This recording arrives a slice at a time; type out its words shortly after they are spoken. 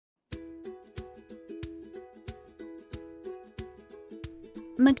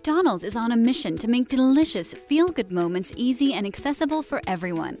McDonald's is on a mission to make delicious, feel-good moments easy and accessible for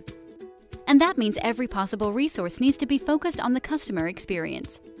everyone. And that means every possible resource needs to be focused on the customer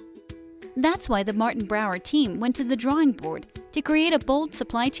experience. That's why the Martin Brower team went to the drawing board to create a bold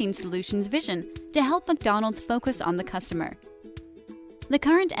supply chain solutions vision to help McDonald's focus on the customer. The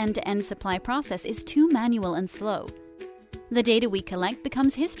current end-to-end supply process is too manual and slow. The data we collect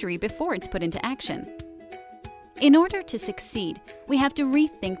becomes history before it's put into action. In order to succeed, we have to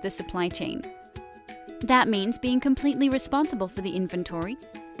rethink the supply chain. That means being completely responsible for the inventory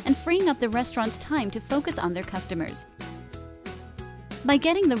and freeing up the restaurant's time to focus on their customers. By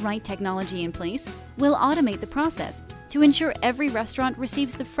getting the right technology in place, we'll automate the process to ensure every restaurant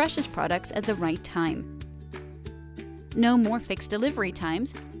receives the freshest products at the right time. No more fixed delivery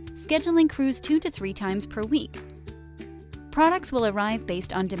times, scheduling crews 2 to 3 times per week. Products will arrive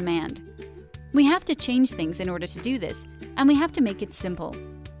based on demand. We have to change things in order to do this, and we have to make it simple.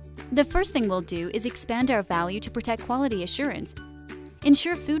 The first thing we'll do is expand our value to protect quality assurance,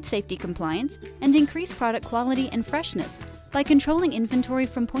 ensure food safety compliance, and increase product quality and freshness by controlling inventory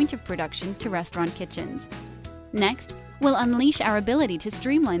from point of production to restaurant kitchens. Next, we'll unleash our ability to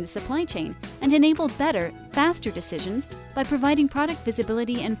streamline the supply chain and enable better, faster decisions by providing product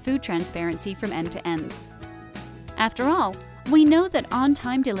visibility and food transparency from end to end. After all, we know that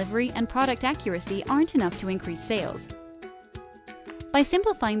on-time delivery and product accuracy aren't enough to increase sales. By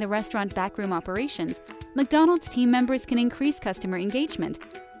simplifying the restaurant backroom operations, McDonald's team members can increase customer engagement,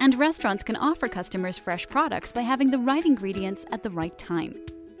 and restaurants can offer customers fresh products by having the right ingredients at the right time.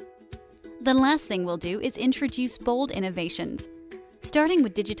 The last thing we'll do is introduce bold innovations. Starting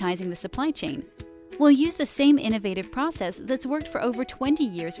with digitizing the supply chain, we'll use the same innovative process that's worked for over 20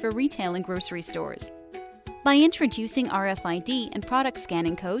 years for retail and grocery stores. By introducing RFID and product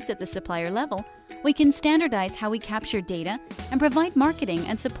scanning codes at the supplier level, we can standardize how we capture data and provide marketing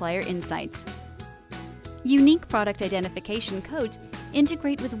and supplier insights. Unique product identification codes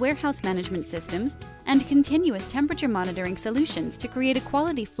integrate with warehouse management systems and continuous temperature monitoring solutions to create a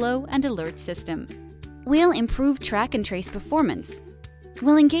quality flow and alert system. We'll improve track and trace performance.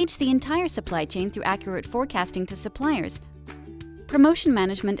 We'll engage the entire supply chain through accurate forecasting to suppliers, promotion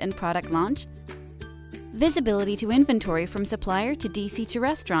management and product launch, visibility to inventory from supplier to DC to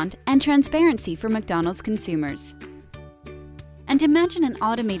restaurant, and transparency for McDonald's consumers. And imagine an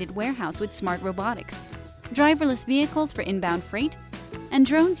automated warehouse with smart robotics, driverless vehicles for inbound freight, and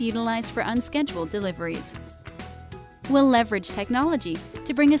drones utilized for unscheduled deliveries. We'll leverage technology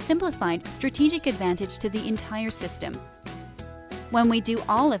to bring a simplified, strategic advantage to the entire system. When we do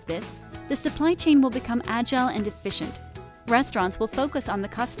all of this, the supply chain will become agile and efficient. Restaurants will focus on the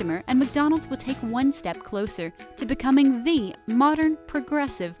customer, and McDonald's will take one step closer to becoming the modern,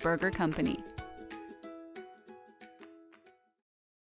 progressive burger company.